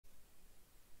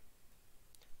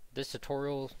This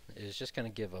tutorial is just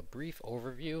going to give a brief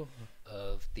overview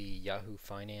of the Yahoo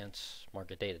Finance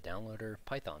Market Data Downloader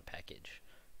Python package.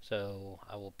 So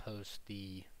I will post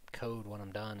the code when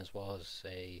I'm done, as well as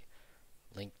a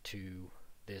link to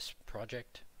this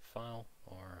project file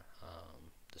or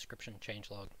description,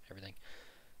 changelog, everything.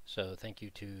 So thank you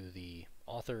to the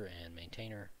author and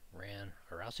maintainer Ran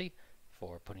Aroussi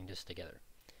for putting this together.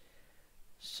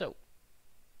 So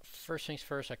first things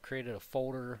first, I created a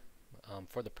folder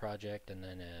for the project and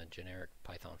then a generic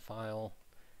Python file,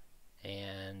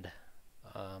 and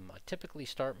I typically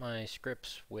start my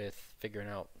scripts with figuring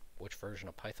out which version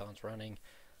of Python's running.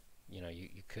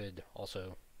 You could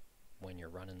also, when you're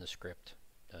running the script,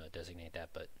 designate that,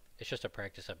 but it's just a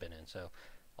practice I've been in. So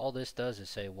all this does is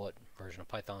say what version of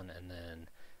Python, and then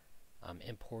I'm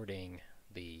importing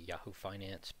the Yahoo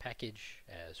Finance package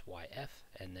as YF,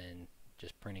 and then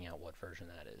just printing out what version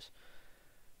that is.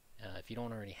 If you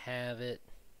don't already have it,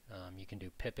 you can do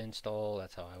pip install.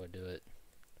 That's how I would do it.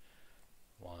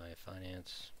 Y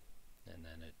finance, and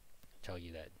then it tell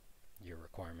you that your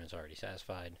requirement is already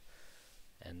satisfied.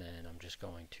 And then I'm just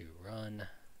going to run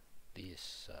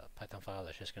this Python file.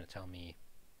 That's just going to tell me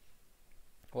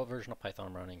what version of Python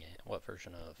I'm running and what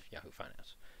version of Yahoo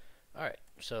Finance. Alright,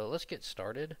 so let's get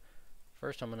started.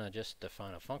 First, I'm going to just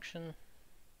define a function.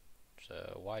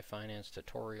 So Y finance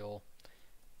tutorial,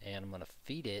 and I'm going to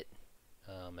feed it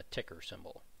a ticker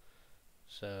symbol.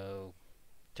 So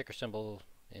ticker symbol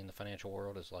in the financial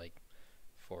world is like,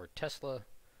 for Tesla,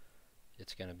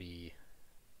 it's going to be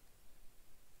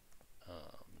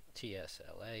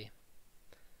TSLA,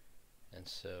 and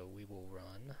so we will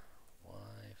run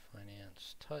Y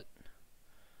finance tut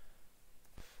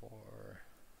for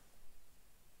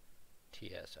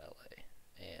TSLA,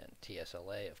 and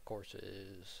TSLA of course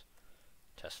is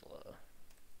Tesla.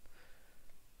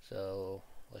 So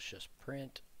let's just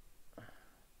print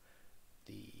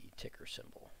the ticker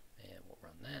symbol, and we'll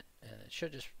run that, and it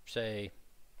should just say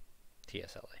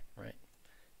TSLA, right?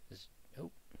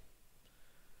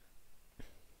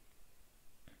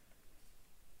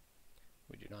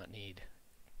 We do not need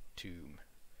to,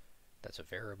 that's a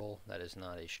variable, that is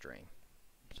not a string.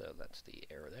 So that's the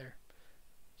error there.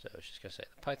 So it's just going to say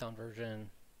the Python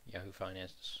version, Yahoo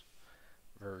Finance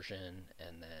version,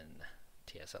 and then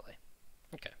TSLA.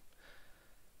 Okay.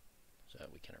 So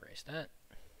we can erase that.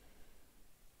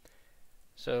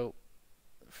 So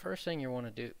first thing you're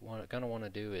going to want to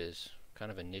do is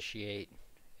kind of initiate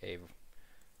a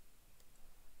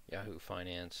Yahoo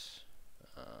Finance.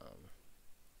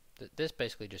 This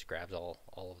basically just grabs all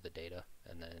of the data,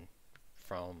 and then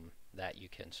from that you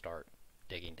can start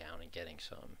digging down and getting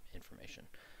some information.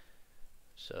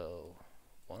 So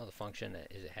one of the functions that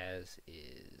it has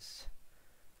is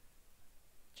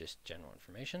just general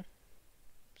information.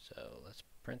 So let's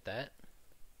print that,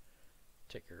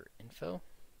 ticker info,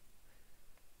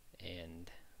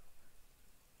 and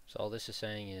so all this is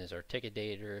saying is our ticker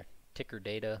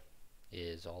data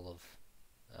is all of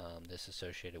this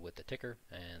associated with the ticker,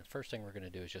 and the first thing we're going to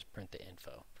do is just print the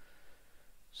info.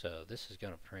 So this is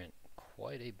going to print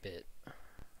quite a bit.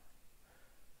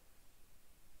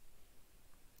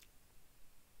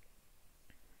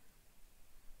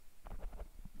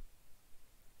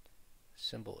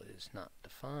 Symbol is not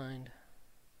defined.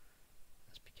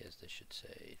 That's because this should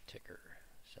say ticker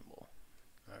symbol.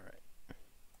 Alright.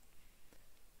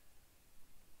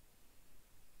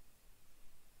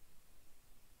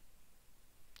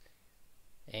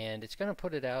 And it's going to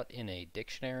put it out in a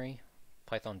dictionary,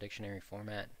 Python dictionary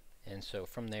format, and so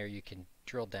from there you can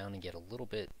drill down and get a little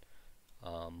bit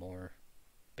more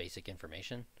basic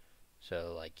information.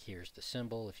 So like, here's the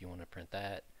symbol if you want to print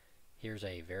that. Here's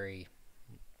a very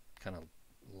kind of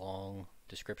long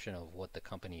description of what the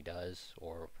company does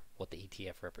or what the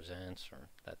ETF represents or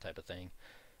that type of thing.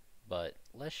 But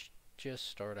let's just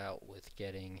start out with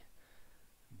getting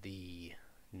the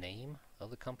name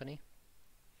of the company.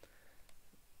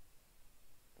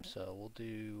 So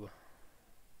we'll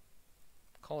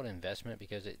call it investment,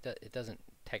 because it doesn't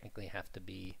technically have to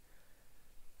be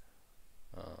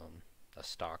a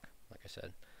stock, like I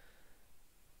said.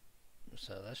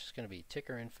 So that's just going to be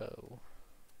ticker info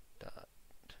dot,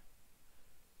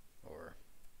 or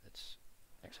it's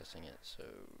accessing it, so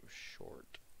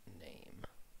short name,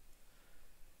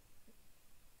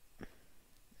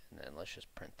 and then let's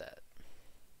just print that.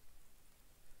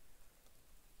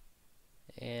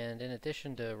 And in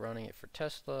addition to running it for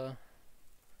Tesla,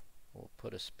 we'll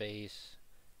put a space,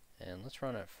 and let's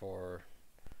run it for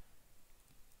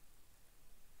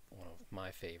one of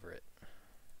my favorite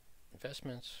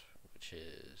investments, which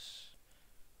is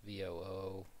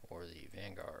VOO, or the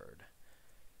Vanguard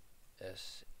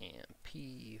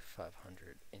S&P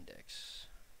 500 Index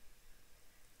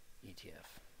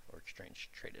ETF, or Exchange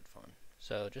Traded Fund.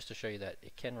 So just to show you that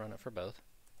it can run it for both.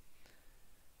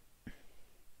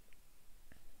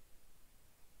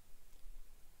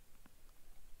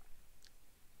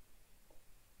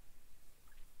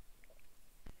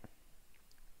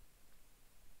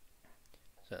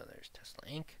 So there's Tesla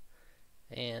Inc.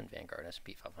 and Vanguard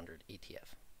S&P 500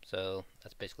 ETF. So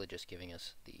that's basically just giving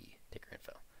us the ticker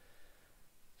info.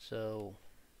 So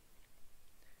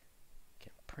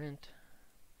can print.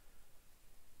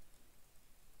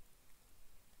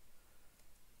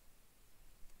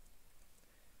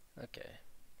 Okay,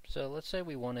 so let's say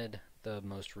we wanted the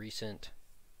most recent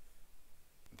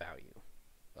value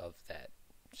of that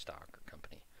stock or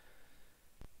company.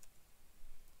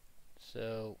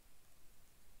 So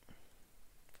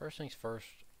first things first,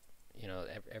 you know,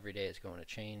 every day is going to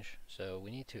change, so we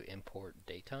need to import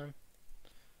datetime,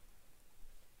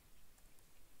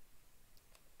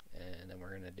 and then we're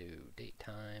going to do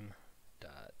datetime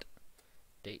dot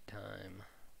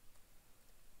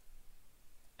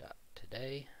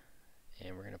today,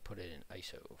 and we're going to put it in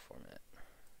ISO format.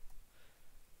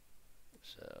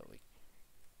 So we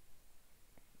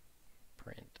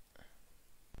print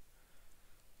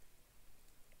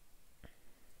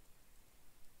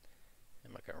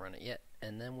I'm not going to run it yet,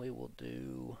 and then we will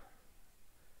do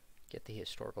get the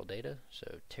historical data.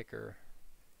 So ticker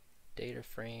data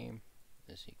frame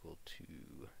is equal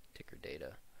to ticker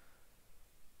data,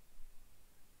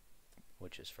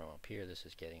 which is from up here. This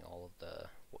is getting all of the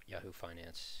Yahoo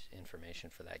Finance information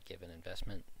for that given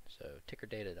investment. So ticker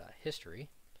data.history,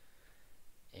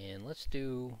 and let's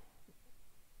do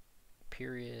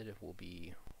period will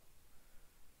be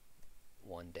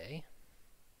 1 day.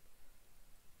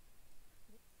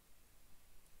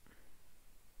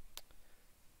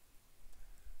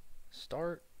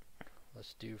 Start,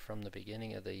 let's do from the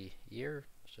beginning of the year,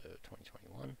 so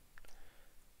 2021,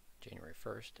 January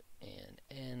 1st, and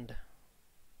end,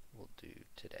 we'll do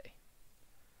today.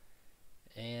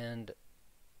 And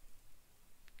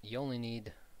you only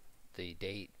need the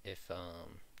date. If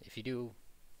you do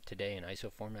today in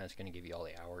ISO format, it's going to give you all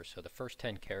the hours. So the first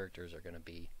 10 characters are going to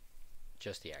be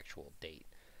just the actual date.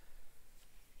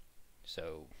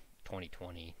 So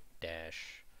 2020-202-01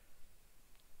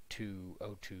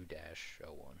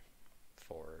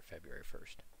 for February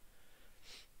 1st.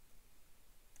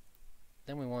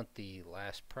 Then we want the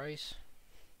last price.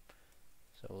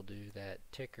 So we'll do that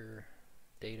ticker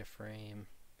data frame,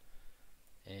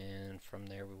 and from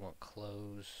there we want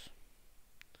close,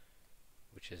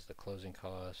 which is the closing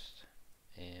cost,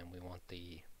 and we want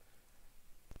the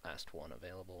last one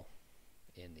available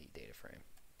in the data frame.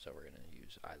 So we're going to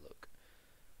use iLook.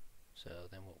 So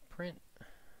then we'll print,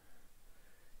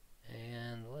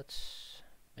 and let's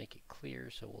make it clear.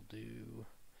 So we'll do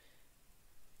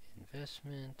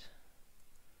investment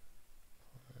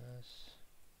plus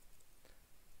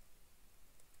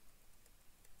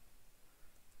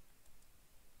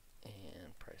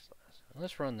and price last. And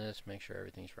let's run this, make sure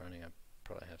everything's running. I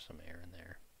probably have some error in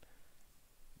there.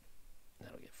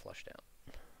 That'll get flushed out.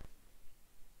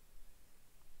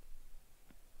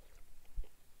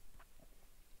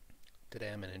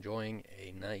 Today I'm enjoying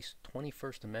a nice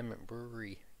 21st Amendment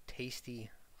Brewery Tasty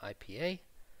IPA,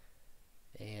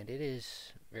 and it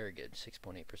is very good.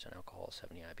 6.8% alcohol,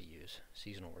 70 IBUs,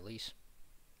 seasonal release.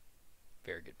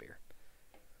 Very good beer.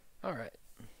 Alright,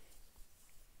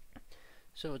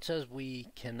 so it says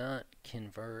we cannot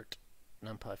convert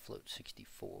numpy float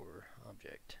 64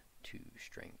 object to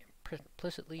string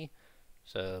implicitly.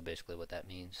 So basically what that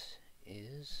means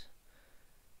is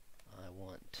I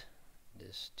want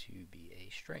this to be a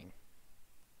string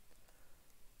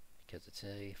because it's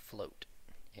a float,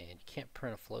 and you can't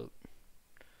print a float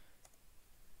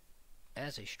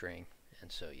as a string,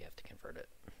 and so you have to convert it,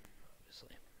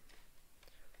 obviously.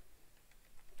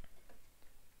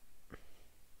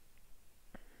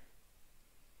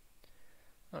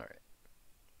 Alright,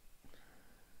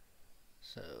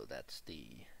 so that's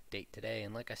the date today,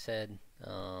 and like I said,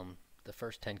 the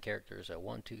first 10 characters are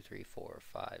 1, 2, 3, 4,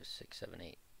 5, 6, 7,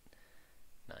 8,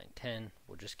 9, 10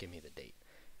 will just give me the date.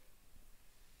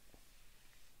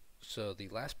 So the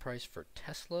last price for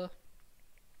Tesla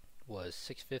was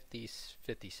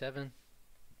 $650.57.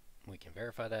 We can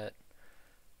verify that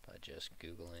by just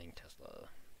googling Tesla,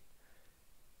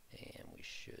 and we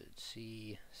should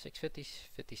see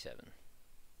 $650.57.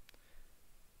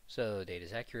 So the data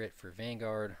is accurate for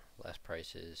Vanguard. Last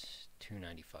price is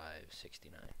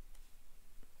 $295.69.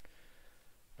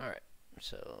 Alright,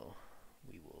 so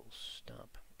we will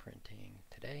stop printing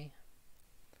today,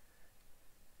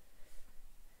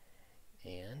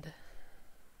 and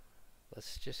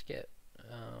let's just get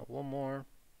one more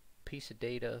piece of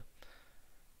data.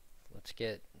 Let's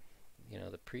get,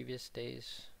 the previous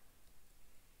day's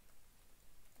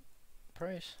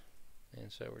price.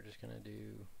 And so we're just going to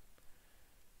do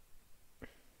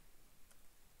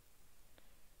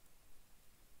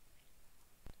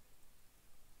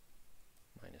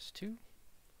 -2,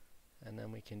 and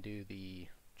then we can do the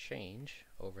change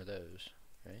over those,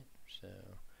 right?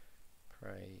 So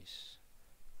price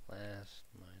last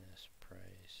minus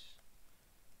price,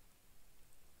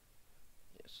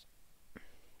 yes, and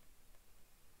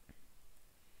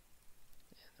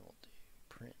then we'll do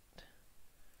print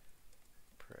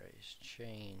price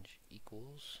change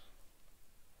equals,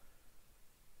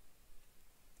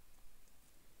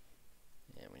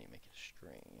 and we need to make it a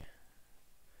string.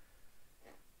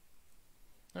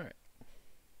 Alright,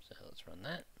 so let's run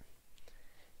that.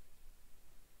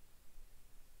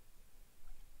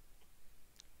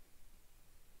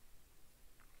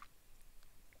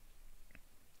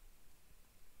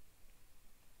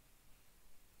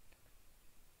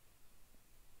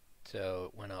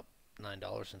 So it went up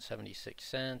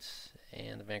 $9.76,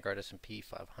 and the Vanguard S&P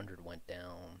 500 went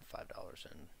down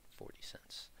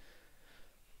 $5.40.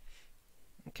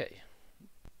 Okay,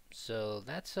 so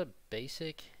that's a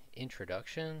basic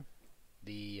introduction.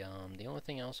 The only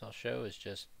thing else I'll show is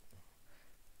just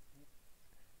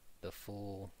the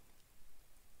full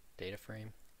data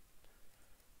frame,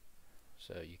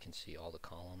 so you can see all the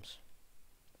columns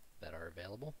that are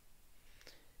available.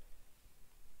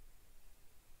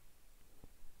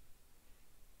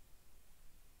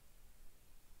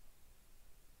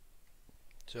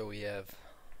 So we have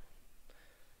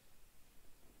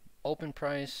open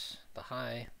price, the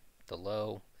high, the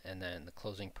low, and then the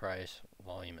closing price,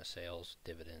 volume of sales,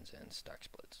 dividends, and stock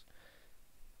splits.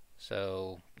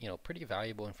 So, pretty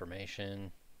valuable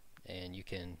information, and you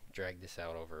can drag this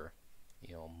out over,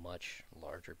 a much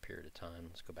larger period of time.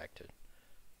 Let's go back to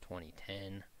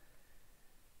 2010,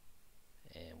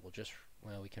 and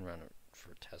we can run it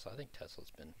for Tesla. I think Tesla's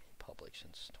been public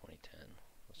since 2010.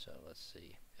 So let's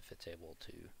see if it's able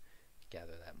to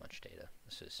gather that much data.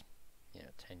 This is,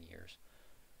 10 years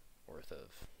worth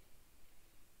of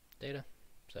data.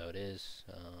 So it is,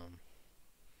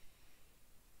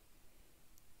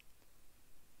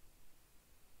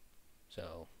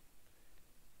 so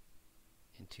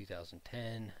in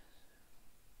 2010,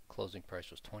 closing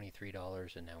price was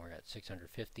 $23, and now we're at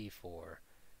 $650 for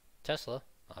Tesla.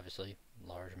 Obviously,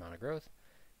 large amount of growth.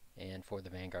 And for the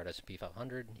Vanguard S&P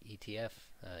 500 ETF,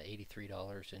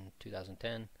 $83 in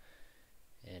 2010,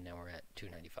 and now we're at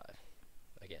 $295.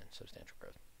 Again, substantial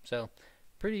growth. So,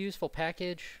 pretty useful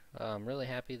package. I'm really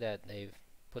happy that they've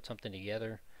put something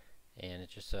together, and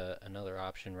it's just another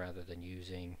option rather than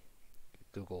using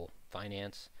Google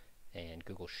Finance and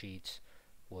Google Sheets,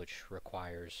 which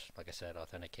requires, like I said,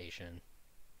 authentication,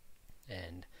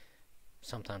 and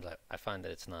sometimes I find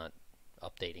that it's not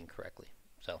updating correctly.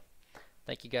 So,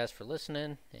 thank you guys for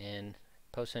listening, and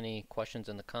post any questions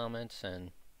in the comments,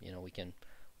 and we can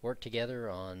work together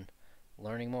on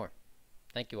learning more.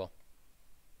 Thank you all.